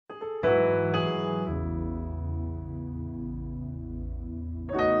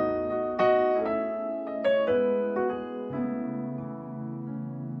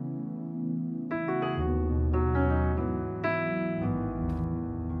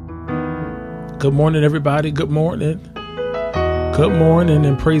Good morning, everybody. Good morning. Good morning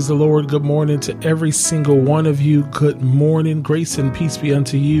and praise the Lord. Good morning to every single one of you. Good morning. Grace and peace be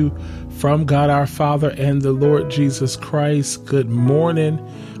unto you from God our Father and the Lord Jesus Christ. Good morning.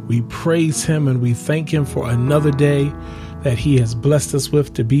 We praise him and we thank him for another day that he has blessed us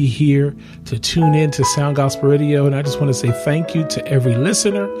with to be here, to tune in to Sound Gospel Radio. And I just want to say thank you to every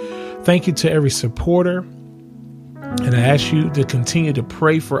listener. Thank you to every supporter. And I ask you to continue to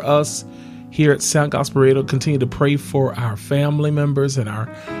pray for us here at Sound Gospel Radio. Continue to pray for our family members and our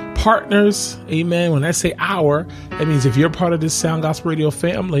partners. Amen. When I say our, that means if you're part of this Sound Gospel Radio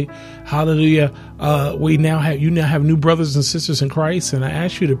family, hallelujah, you now have new brothers and sisters in Christ. And I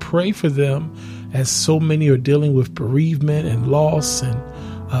ask you to pray for them as so many are dealing with bereavement and loss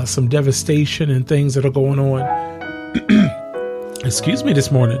and some devastation and things that are going on. Excuse me,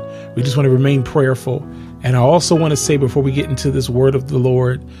 this morning. We just want to remain prayerful. And I also want to say, before we get into this word of the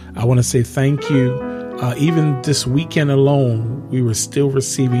Lord, I want to say thank you. Even this weekend alone, we were still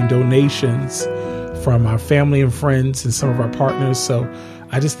receiving donations from our family and friends and some of our partners. So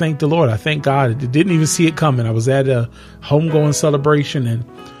I just thank the Lord. I thank God. I didn't even see it coming. I was at a homegoing celebration and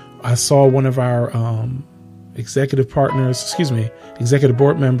I saw one of our executive board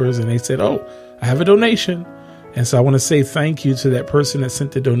members, and they said, "Oh, I have a donation." And so I want to say thank you to that person that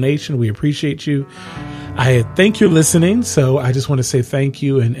sent the donation. We appreciate you. I think you're listening. So I just want to say thank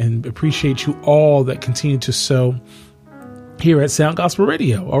you and appreciate you all that continue to sow here at Sound Gospel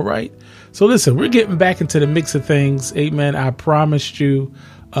Radio. All right. So listen, we're getting back into the mix of things. Amen. I promised you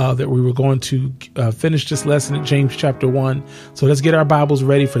that we were going to finish this lesson in James chapter 1. So let's get our Bibles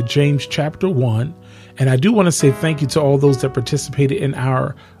ready for James chapter 1. And I do want to say thank you to all those that participated in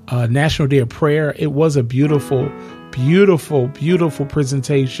our National Day of Prayer. It was a beautiful, beautiful, beautiful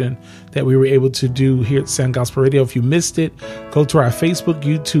presentation that we were able to do here at Sound Gospel Radio. If you missed it, go to our Facebook,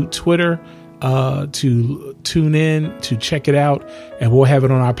 YouTube, Twitter to tune in, to check it out, and we'll have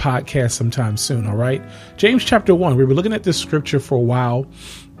it on our podcast sometime soon. All right. James chapter 1. We were looking at this scripture for a while.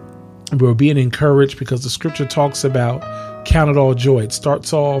 We were being encouraged because the scripture talks about count it all joy. It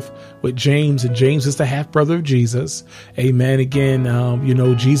starts off with James, and James is the half brother of Jesus. Amen. Again,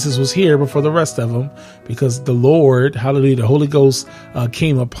 Jesus was here before the rest of them because the Lord, hallelujah, the Holy Ghost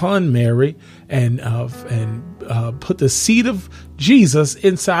came upon Mary and put the seed of Jesus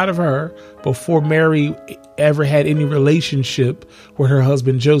inside of her before Mary ever had any relationship with her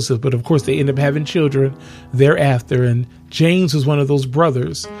husband Joseph. But of course, they end up having children thereafter. And James was one of those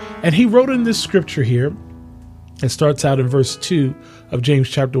brothers. And he wrote in this scripture here, it starts out in verse 2 of James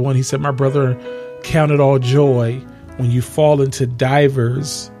chapter 1. He said, "My brother, count it all joy when you fall into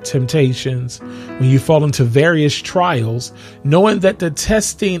divers temptations, when you fall into various trials, knowing that the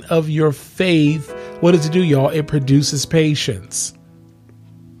testing of your faith," what does it do, y'all? It produces patience.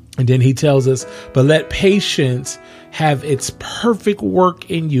 And then he tells us, "But let patience have its perfect work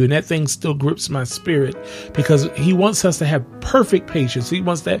in you." And that thing still grips my spirit because he wants us to have perfect patience. He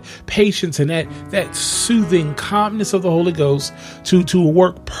wants that patience and that soothing calmness of the Holy Ghost to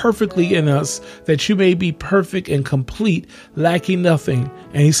work perfectly in us, that you may be perfect and complete, lacking nothing.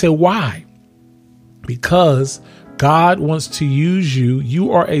 And he said, why? Because God wants to use you.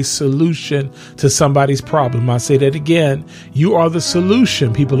 You are a solution to somebody's problem. I say that again. You are the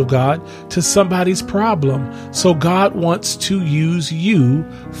solution, people of God, to somebody's problem. So God wants to use you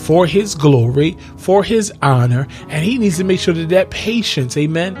for his glory, for his honor. And he needs to make sure that patience,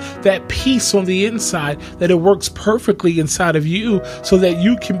 amen, that peace on the inside, that it works perfectly inside of you so that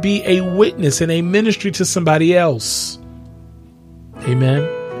you can be a witness and a ministry to somebody else. Amen.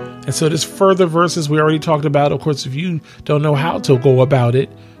 And so there's further verses we already talked about. Of course, if you don't know how to go about it,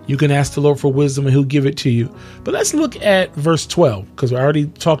 you can ask the Lord for wisdom and he'll give it to you. But let's look at verse 12 because we already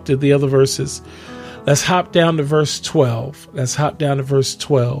talked to the other verses. Let's hop down to verse 12.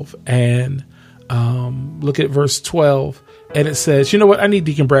 And look at verse 12. And it says, you know what? I need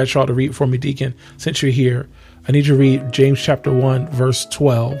Deacon Bradshaw to read for me, Deacon, since you're here. I need you to read James chapter 1, verse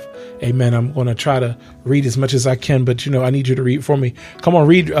 12. Amen. I'm going to try to read as much as I can, but I need you to read for me. Come on,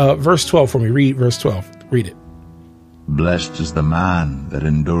 read verse 12 for me. Read verse 12. Read it. Blessed is the man that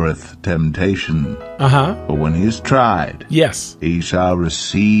endureth temptation. For when he is tried, yes, he shall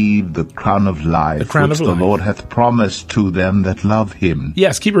receive the crown of life, which the Lord hath promised to them that love him.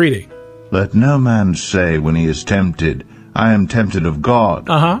 Yes, keep reading. Let no man say when he is tempted, I am tempted of God.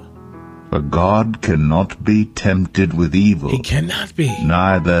 For God cannot be tempted with evil. He cannot be.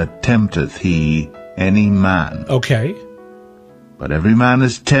 Neither tempteth he any man. Okay. But every man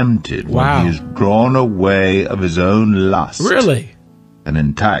is tempted when he is drawn away of his own lust. Really? And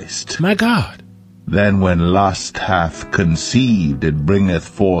enticed. My God. Then when lust hath conceived, it bringeth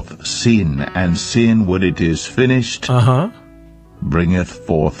forth sin, and sin, when it is finished, bringeth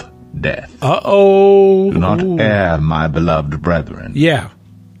forth death. Uh-oh. Do not err, my beloved brethren. Yeah.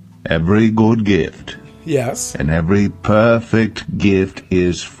 Every good gift, yes, and every perfect gift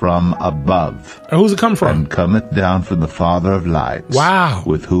is from above. And who's it come from? And cometh down from the Father of lights. Wow.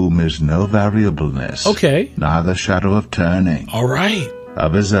 With whom is no variableness. Okay. Neither shadow of turning. All right.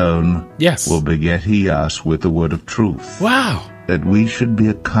 Of his own, yes, will beget he us with the word of truth. Wow. That we should be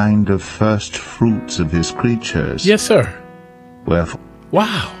a kind of first fruits of his creatures. Yes, sir. Wherefore.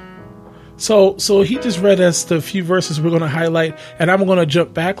 Wow. So he just read us the few verses we're going to highlight, and I'm going to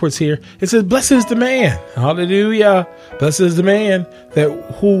jump backwards here. It says, blessed is the man. Hallelujah. Blessed is the man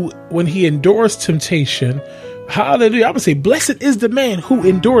who, when he endures temptation, hallelujah. I would say, blessed is the man who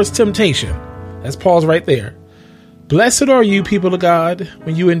endures temptation. That's pause right there. Blessed are you, people of God,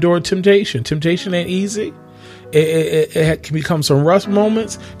 when you endure temptation. Temptation ain't easy. It can become some rough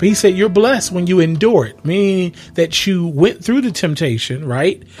moments, but he said you're blessed when you endure it, meaning that you went through the temptation,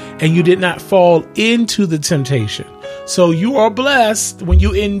 right? And you did not fall into the temptation. So you are blessed when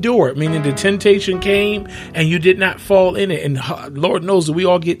you endure it, meaning the temptation came and you did not fall in it. And Lord knows that we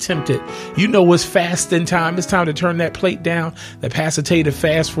all get tempted. You know, it's fasting time. It's time to turn that plate down. The pastor tell you to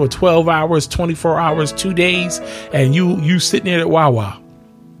fast for 12 hours, 24 hours, 2 days, and you sitting there at Wawa.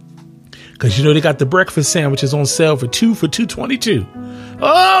 Because, you know, they got the breakfast sandwiches on sale for $2 for $2.22.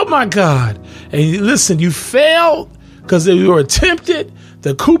 Oh, my God. And listen, you failed because you were tempted.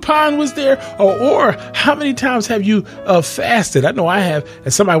 The coupon was there. Or how many times have you fasted? I know I have.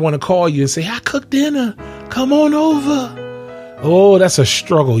 And somebody want to call you and say, I cooked dinner. Come on over. Oh, that's a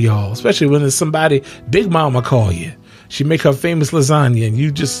struggle, y'all. Especially when there's somebody, Big Mama call you. She make her famous lasagna and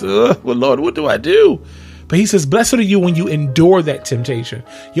you just, well, Lord, what do I do? But he says, blessed are you when you endure that temptation.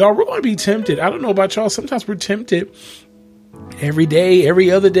 Y'all, we're going to be tempted. I don't know about y'all. Sometimes we're tempted every day,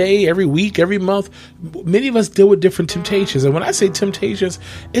 every other day, every week, every month. Many of us deal with different temptations. And when I say temptations,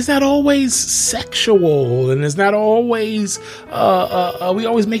 it's not always sexual, and it's not always, we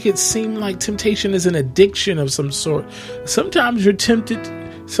always make it seem like temptation is an addiction of some sort. Sometimes you're tempted.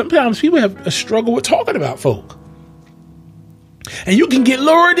 Sometimes people have a struggle with talking about folk. And you can get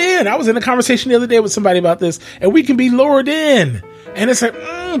lured in. I was in a conversation the other day with somebody about this, and we can be lured in. And it's like,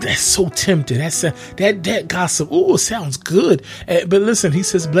 that's so tempting. That gossip. Ooh, sounds good. But listen, he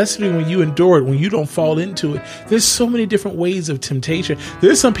says, blessed are you when you endure it, when you don't fall into it. There's so many different ways of temptation.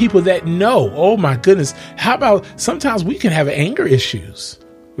 There's some people that know, oh my goodness. How about sometimes we can have anger issues.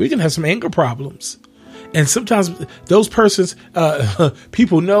 We can have some anger problems. And sometimes those persons,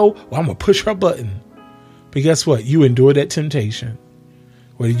 people know, well, I'm going to push her button. But guess what? You endured that temptation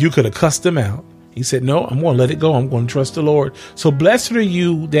where you could have cussed them out. He said, no, I'm going to let it go. I'm going to trust the Lord. So blessed are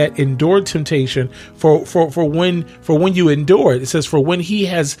you that endured temptation for when you endure it. It says, for when he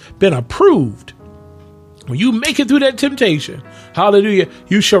has been approved, when you make it through that temptation, hallelujah,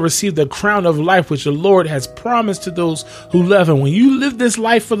 you shall receive the crown of life, which the Lord has promised to those who love him. When you live this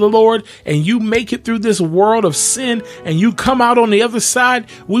life for the Lord and you make it through this world of sin and you come out on the other side,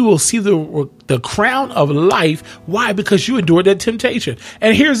 we will see the crown of life. Why? Because you endured that temptation.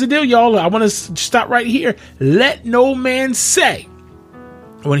 And here's the deal, y'all. I want to stop right here. Let no man say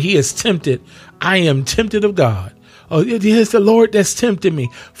when he is tempted, I am tempted of God. Oh, it is the Lord that's tempting me.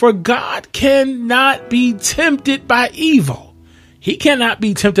 For God cannot be tempted by evil. He cannot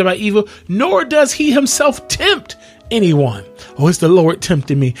be tempted by evil, nor does he himself tempt anyone. Oh, it's the Lord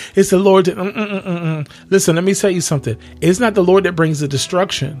tempting me. It's the Lord. Listen, let me tell you something. It's not the Lord that brings the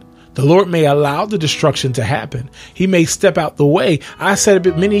destruction. The Lord may allow the destruction to happen. He may step out the way. I said a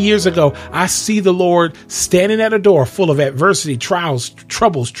bit many years ago, I see the Lord standing at a door full of adversity, trials,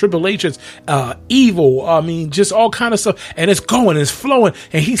 troubles, tribulations, evil. I mean, just all kind of stuff. And it's going, it's flowing.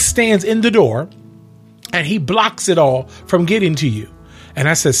 And he stands in the door and he blocks it all from getting to you. And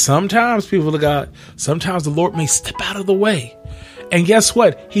I said, sometimes, people of God, sometimes the Lord may step out of the way. And guess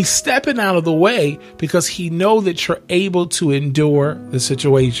what? He's stepping out of the way because he knows that you're able to endure the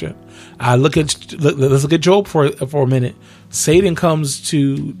situation. Let's look at Job for a minute. Satan comes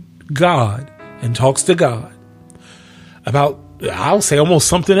to God and talks to God about, I'll say, almost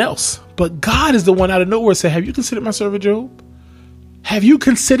something else. But God is the one out of nowhere said, have you considered my servant Job? Have you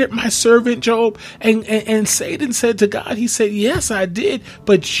considered my servant Job? And Satan said to God, he said, yes, I did.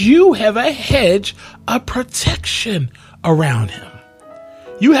 But you have a hedge of protection around him.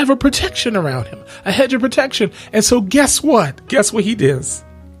 You have a protection around him, a hedge of protection. And so guess what? Guess what he does?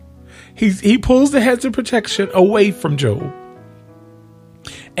 He pulls the hedge of protection away from Job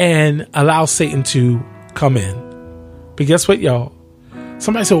and allows Satan to come in. But guess what, y'all?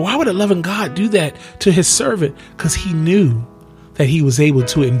 Somebody said, why would a loving God do that to his servant? Because he knew that he was able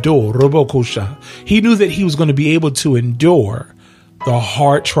to endure. He knew that he was going to be able to endure the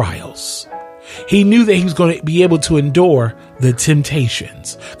hard trials. He knew that he was going to be able to endure the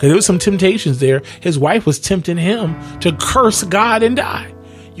temptations. Because there was some temptations there. His wife was tempting him to curse God and die.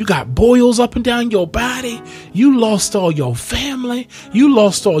 You got boils up and down your body. You lost all your family. You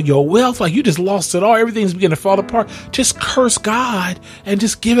lost all your wealth. Like you just lost it all. Everything's beginning to fall apart. Just curse God and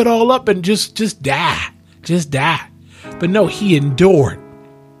just give it all up and just die. Just die. But no, he endured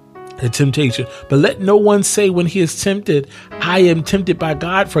the temptation. But let no one say when he is tempted, I am tempted by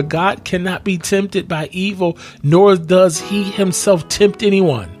God, for God cannot be tempted by evil, nor does he himself tempt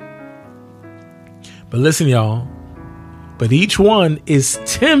anyone. But listen, y'all. But each one is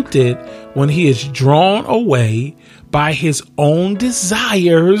tempted when he is drawn away by his own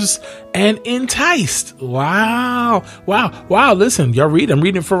desires and enticed. Wow. Listen, y'all read. I'm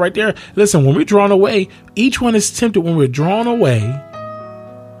reading it for right there. Listen, when we're drawn away, each one is tempted when we're drawn away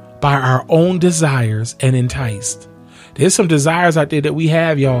by our own desires and enticed. There's some desires out there that we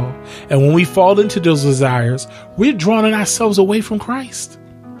have, y'all. And when we fall into those desires, we're drawing ourselves away from Christ.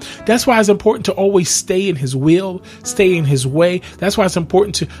 That's why it's important to always stay in his will, stay in his way. That's why it's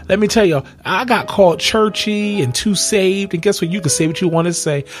important to, let me tell you, I got called churchy and too saved. And guess what? You can say what you want to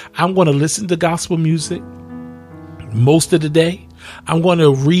say. I'm going to listen to gospel music most of the day. I'm going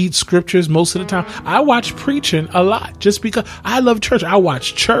to read scriptures most of the time. I watch preaching a lot just because I love church. I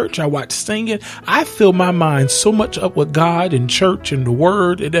watch church. I watch singing. I fill my mind so much up with God and church and the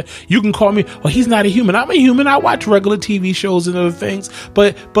word. And you can call me, well, he's not a human. I'm a human. I watch regular TV shows and other things.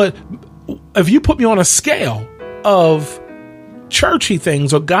 But if you put me on a scale of churchy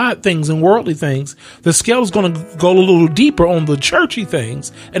things or God things and worldly things, the scale is going to go a little deeper on the churchy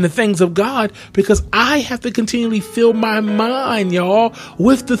things and the things of God, because I have to continually fill my mind, y'all,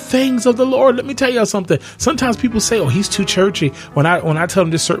 with the things of the Lord. Let me tell y'all something. Sometimes people say, oh, he's too churchy. When I tell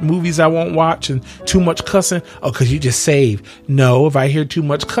them there's certain movies I won't watch and too much cussing, oh, because you just saved. No, if I hear too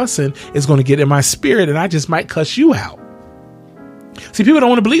much cussing, it's going to get in my spirit and I just might cuss you out. See, people don't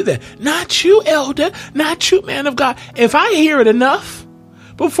want to believe that. Not you, elder. Not you, man of God. If I hear it enough,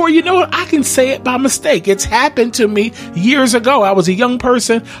 before you know it, I can say it by mistake. It's happened to me years ago. I was a young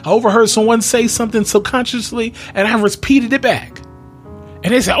person. I overheard someone say something subconsciously, and I repeated it back.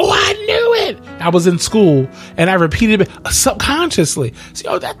 And they said, oh, I knew it. I was in school, and I repeated it subconsciously. See,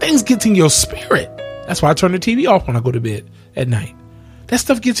 that thing gets in your spirit. That's why I turn the TV off when I go to bed at night. That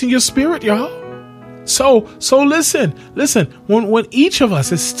stuff gets in your spirit, y'all. So listen, when each of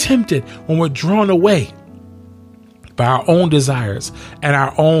us is tempted, when we're drawn away by our own desires and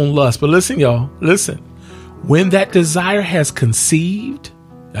our own lust. But listen, y'all, listen, when that desire has conceived,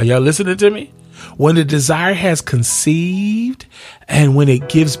 are y'all listening to me? When the desire has conceived and when it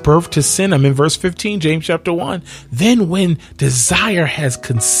gives birth to sin, I'm in verse 15, James chapter 1. Then when desire has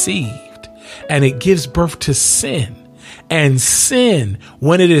conceived and it gives birth to sin, and sin,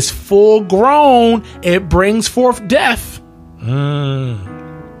 when it is full grown, it brings forth death. So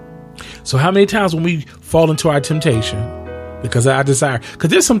how many times when we fall into our temptation because of our desire? Because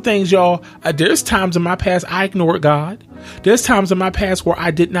there's some things, y'all, there's times in my past I ignored God. There's times in my past where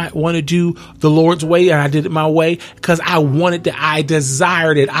I did not want to do the Lord's way and I did it my way because I wanted it. I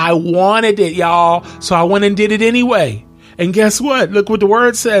desired it. I wanted it, y'all. So I went and did it anyway. And guess what? Look what the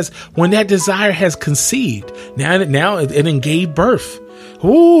word says. When that desire has conceived, now it gave birth.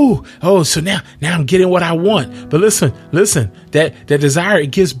 So now I'm getting what I want. But listen, that desire,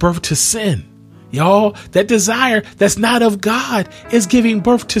 it gives birth to sin. Y'all, that desire that's not of God is giving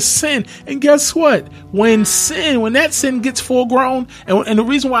birth to sin. And guess what? When that sin gets full grown, and the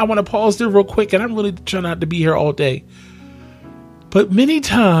reason why I want to pause there real quick, and I'm really trying not to be here all day, but many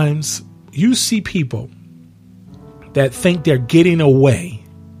times you see people that think they're getting away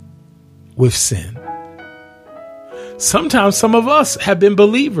with sin. Sometimes some of us have been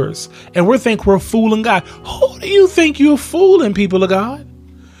believers and we think we're fooling God. Who do you think you're fooling, people of God?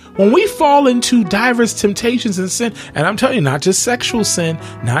 When we fall into diverse temptations and sin, and I'm telling you, not just sexual sin,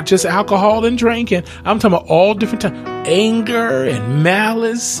 not just alcohol and drinking, I'm talking about all different types, anger and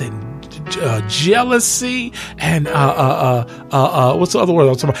malice and jealousy and what's the other word I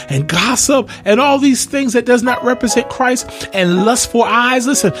was talking about? And gossip and all these things that does not represent Christ, and lustful eyes.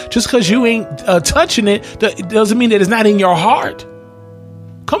 Listen, just because you ain't touching it, that doesn't mean that it's not in your heart.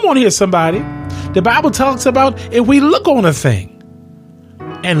 Come on here, somebody. The Bible talks about if we look on a thing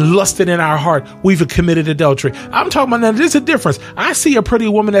and lusted in our heart, we've committed adultery. I'm talking about now, there's a difference. I see a pretty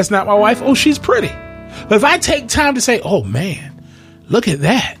woman that's not my wife. Oh, she's pretty. But if I take time to say, oh man, look at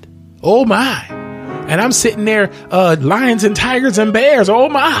that. Oh my. and I'm sitting there, lions and tigers and bears. Oh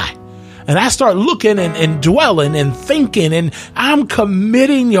my. And I start looking and dwelling and thinking, and I'm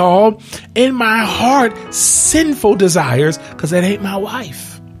committing, y'all, in my heart, sinful desires, because that ain't my wife.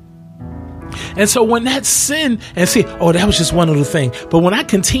 And so when that sin, and see, oh, that was just one little thing. But when I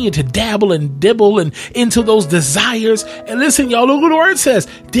continue to dabble and dibble and into those desires, and listen, y'all, look what the word says.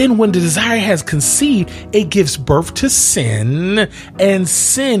 Then when the desire has conceived, it gives birth to sin. And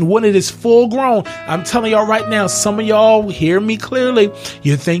sin, when it is full grown, I'm telling y'all right now, some of y'all hear me clearly.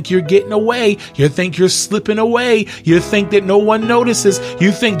 You think you're getting away. You think you're slipping away. You think that no one notices.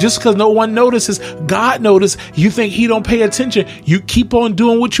 You think just because no one notices, God notices. You think he don't pay attention. You keep on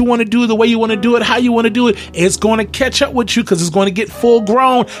doing what you want to do, the way you want to do it, how you want to do it. It's going to catch up with you because it's going to get full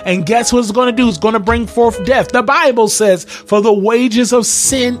grown. And guess what it's going to do? It's going to bring forth death. The Bible says, for the wages of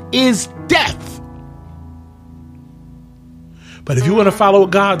sin is death. But if you want to follow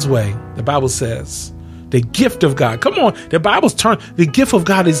God's way, the Bible says, the gift of God. Come on. The gift of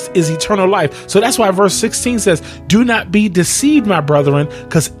God is eternal life. So that's why verse 16 says, do not be deceived, my brethren,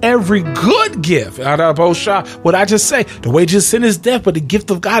 because every good gift, what I just say, the wages of sin is death, but the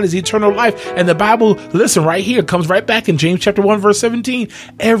gift of God is eternal life. And the Bible, listen, right here, comes right back in James chapter 1, verse 17.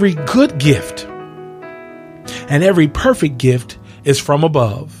 Every good gift and every perfect gift is from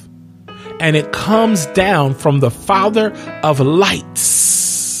above, and it comes down from the Father of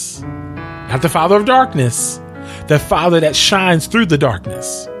lights. Not the father of darkness, the Father that shines through the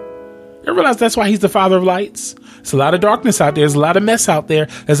darkness. You realize that's why he's the Father of lights? There's a lot of darkness out there. There's a lot of mess out there.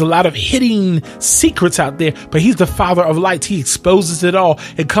 There's a lot of hidden secrets out there, but he's the Father of lights. He exposes it all.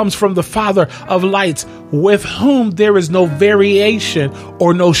 It comes from the Father of lights, with whom there is no variation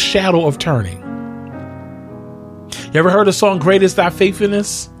or no shadow of turning. You ever heard the song, Great is Thy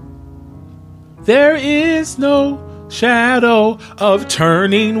Faithfulness? There is no shadow of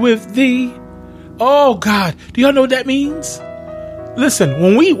turning with thee. Oh God, do y'all know what that means? Listen,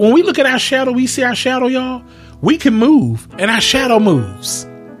 when we look at our shadow, we see our shadow, y'all. We can move, and our shadow moves.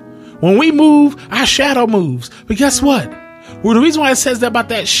 When we move, our shadow moves. But guess what? Well, the reason why it says that about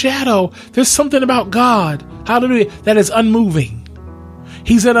that shadow, there's something about God, hallelujah, that is unmoving.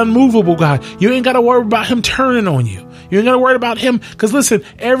 He's an unmovable God. You ain't got to worry about him turning on you. You ain't got to worry about him, because listen,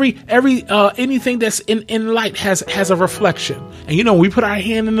 anything that's in light has a reflection. And you know, when we put our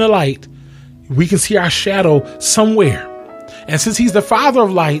hand in the light, we can see our shadow somewhere. And since he's the Father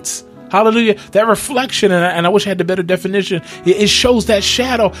of lights, hallelujah, that reflection, and I wish I had the better definition, it shows that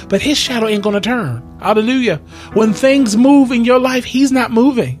shadow, but his shadow ain't going to turn. Hallelujah. When things move in your life, he's not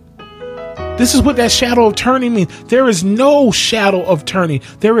moving. This is what that shadow of turning means. There is no shadow of turning.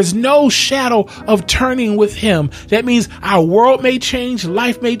 There is no shadow of turning with him. That means our world may change,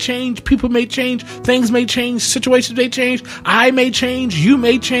 life may change, people may change, things may change, situations may change, I may change, you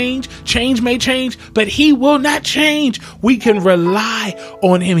may change may change, but he will not change. We can rely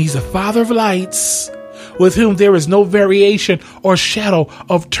on him. He's the Father of lights, with whom there is no variation or shadow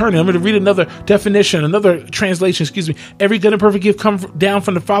of turning. I'm going to read another definition, another translation, Every good and perfect gift comes down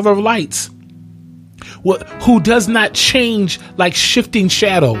from the Father of lights, who does not change like shifting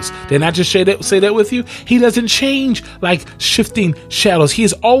shadows. Didn't I just say that with you? He doesn't change like shifting shadows. He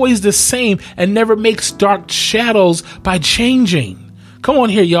is always the same and never makes dark shadows by changing. Come on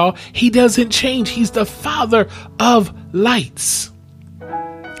here, y'all. He doesn't change. He's the Father of lights.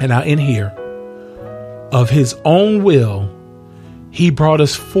 And now in here, of his own will, he brought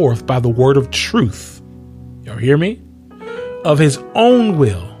us forth by the word of truth. Y'all hear me? Of his own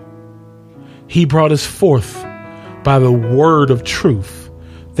will, he brought us forth by the word of truth,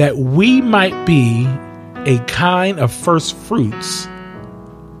 that we might be a kind of first fruits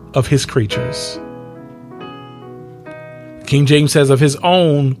of his creatures. King James says, of his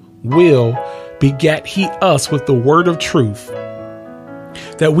own will begat he us with the word of truth,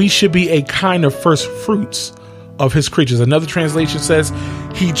 that we should be a kind of first fruits of his creatures. Another translation says,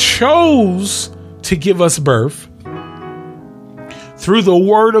 he chose to give us birth through the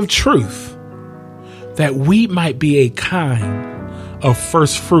word of truth, that we might be a kind of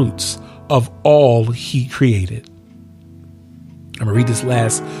first fruits of all he created. I'm going to read this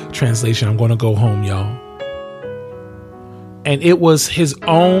last translation. I'm going to go home, y'all. And it was his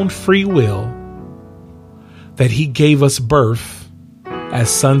own free will that he gave us birth as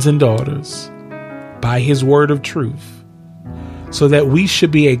sons and daughters by his word of truth, so that we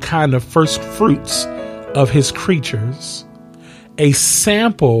should be a kind of first fruits of his creatures, a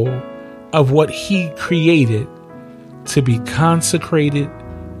sample of what he created to be consecrated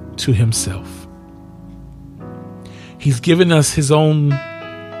to himself. He's given us his own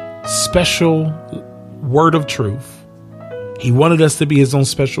special word of truth. He wanted us to be his own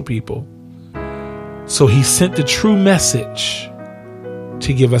special people, So he sent the true message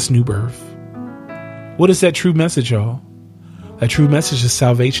to give us new birth. What is that true message, y'all? That true message is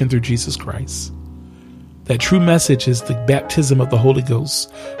salvation through Jesus Christ. That true message is the baptism of the Holy Ghost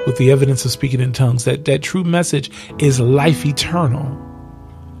with the evidence of speaking in tongues. That true message is life eternal.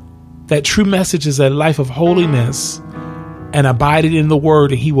 That true message is a life of holiness and abiding in the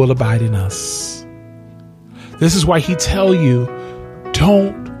word, and he will abide in us. This is why he tell you,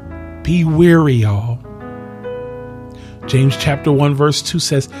 don't be weary, y'all. James chapter 1 verse 2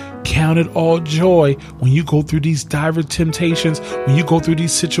 says, count it all joy when you go through these diverse temptations, when you go through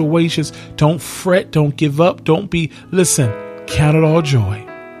these situations. Don't fret, don't give up, listen, count it all joy.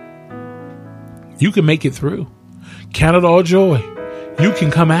 You can make it through. Count it all joy. You can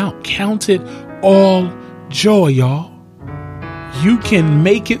come out. Count it all joy, y'all. You can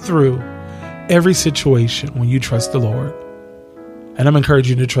make it through every situation when you trust the Lord. And I'm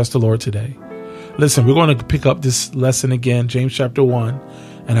encouraging you to trust the Lord today. Listen, we're going to pick up this lesson again, James chapter 1.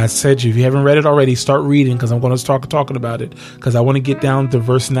 And I said to you, if you haven't read it already, start reading, because I'm going to start talking about it, because I want to get down to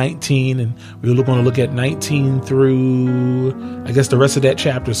verse 19, and we're going to look at 19 through, I guess, the rest of that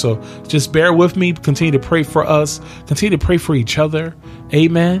chapter. So just bear with me. Continue to pray for us. Continue to pray for each other.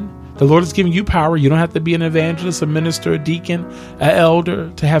 Amen. The Lord is giving you power. You don't have to be an evangelist, a minister, a deacon, an elder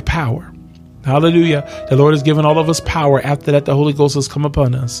to have power. Hallelujah. The Lord has given all of us power. After that, the Holy Ghost has come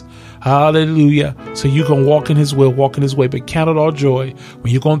upon us. Hallelujah. So you can walk in his will, walk in his way, but count it all joy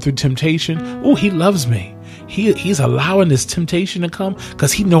when you're going through temptation. Oh, he loves me. He's allowing this temptation to come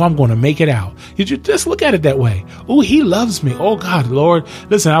because he know I'm going to make it out. You just look at it that way. Oh, he loves me. Oh God, Lord.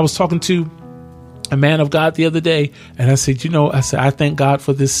 Listen, I was talking to a man of God the other day, and I said, I thank God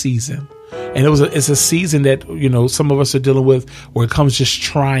for this season. And it's a season that, some of us are dealing with where it comes just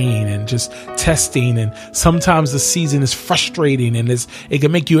trying and just testing. And sometimes the season is frustrating and it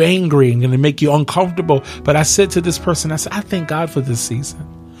can make you angry and it can make you uncomfortable. But I said to this person, I said, I thank God for this season.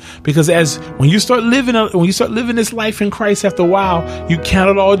 Because when you start living this life in Christ, after a while, you count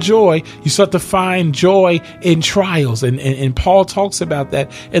it all joy. You start to find joy in trials. And Paul talks about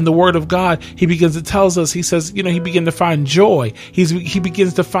that in the Word of God. He begins to tell us, he says, he begins to find joy. He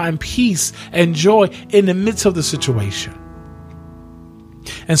begins to find peace and joy in the midst of the situation.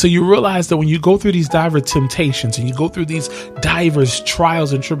 And so you realize that when you go through these diverse temptations and you go through these diverse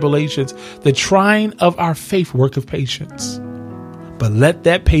trials and tribulations, the trying of our faith worketh patience. But let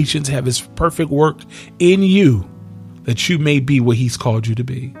that patience have its perfect work in you, that you may be what he's called you to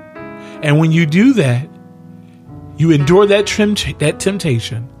be. And when you do that, you endure that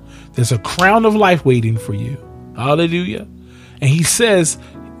temptation. There's a crown of life waiting for you. Hallelujah. And he says,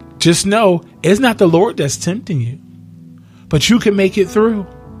 just know it's not the Lord that's tempting you, but you can make it through.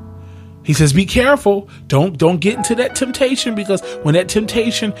 He says, be careful. Don't get into that temptation, because when that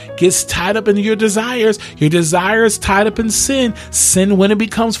temptation gets tied up in your desires tied up in sin, when it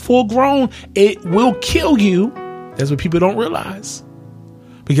becomes full grown, it will kill you. That's what people don't realize.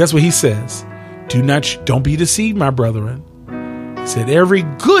 But guess what he says? Don't be deceived, my brethren. He said, every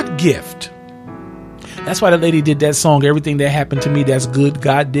good gift. That's why the lady did that song, Everything That Happened to Me, That's Good,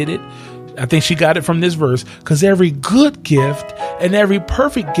 God Did It. I think she got it from this verse, because every good gift and every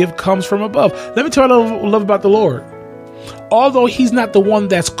perfect gift comes from above. Let me tell you what I love about the Lord. Although he's not the one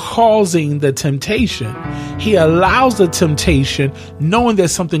that's causing the temptation, he allows the temptation knowing that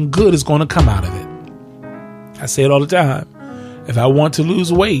something good is going to come out of it. I say it all the time. If I want to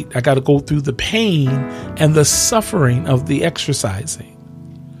lose weight, I got to go through the pain and the suffering of the exercising.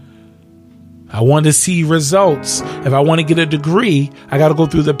 I want to see results. If I want to get a degree, I got to go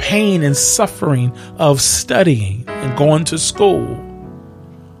through the pain and suffering of studying and going to school.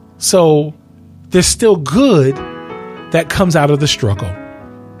 So there's still good that comes out of the struggle.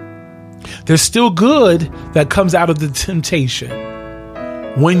 There's still good that comes out of the temptation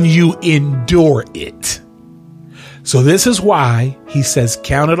when you endure it. So this is why he says,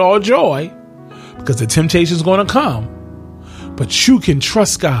 count it all joy, because the temptation is going to come. But you can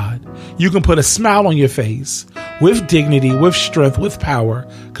trust God. You can put a smile on your face with dignity, with strength, with power,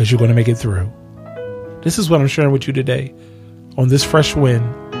 because you're going to make it through. This is what I'm sharing with you today on this fresh wind,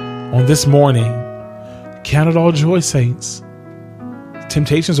 on this morning. Count it all joy, saints.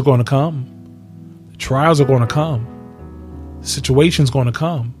 Temptations are going to come. The trials are going to come. The situation's going to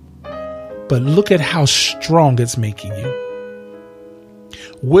come. But look at how strong it's making you.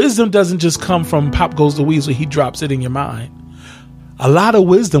 Wisdom doesn't just come from Pop Goes the Weasel. He drops it in your mind. A lot of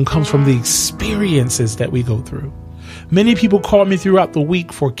wisdom comes from the experiences that we go through. Many people call me throughout the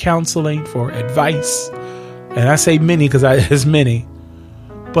week for counseling, for advice. And I say many because there's many.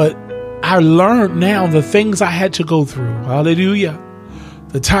 But I learned now the things I had to go through. Hallelujah.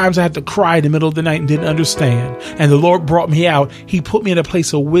 The times I had to cry in the middle of the night and didn't understand. And the Lord brought me out. He put me in a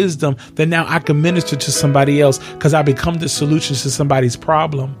place of wisdom that now I can minister to somebody else because I become the solution to somebody's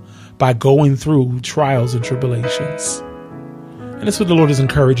problem by going through trials and tribulations. And that's what the Lord is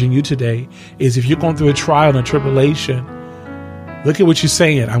encouraging you today, is if you're going through a trial and a tribulation, look at what you're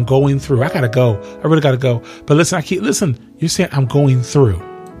saying. I'm going through. I got to go. I really got to go. But listen, you're saying I'm going through.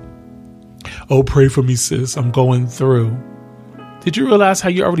 Oh, pray for me, sis. I'm going through. Did you realize how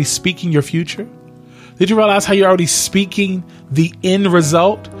you're already speaking your future? Did you realize how you're already speaking the end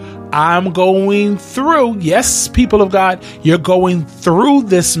result? I'm going through. Yes, people of God, you're going through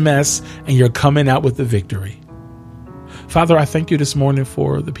this mess and you're coming out with the victory. Father, I thank you this morning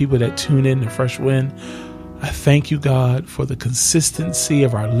for the people that tune in to Fresh Wind. I thank you, God, for the consistency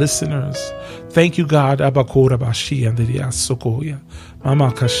of our listeners. Thank you, God.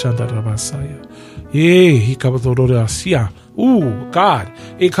 Ooh, God.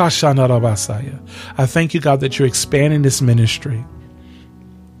 I thank you, God, that you're expanding this ministry.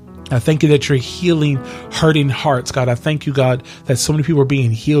 I thank you that you're healing hurting hearts, God. I thank you, God, that so many people are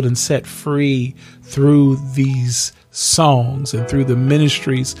being healed and set free through these songs and through the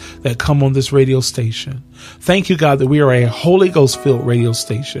ministries that come on this radio station. Thank you, God, that we are a Holy Ghost filled radio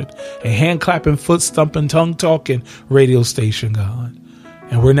station, a hand clapping, foot stumping, tongue talking radio station, God.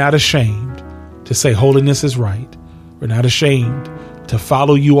 And we're not ashamed to say holiness is right. We're not ashamed to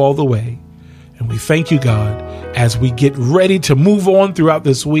follow you all the way. And we thank you, God, as we get ready to move on throughout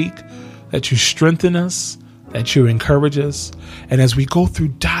this week, that you strengthen us, that you encourage us. And as we go through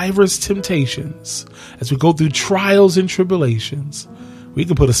diverse temptations, as we go through trials and tribulations, we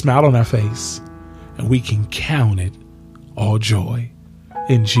can put a smile on our face and we can count it all joy.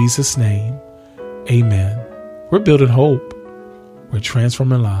 In Jesus' name, amen. We're building hope. We're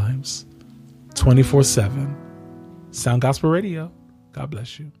transforming lives 24/7. Sound Gospel Radio. God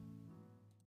bless you.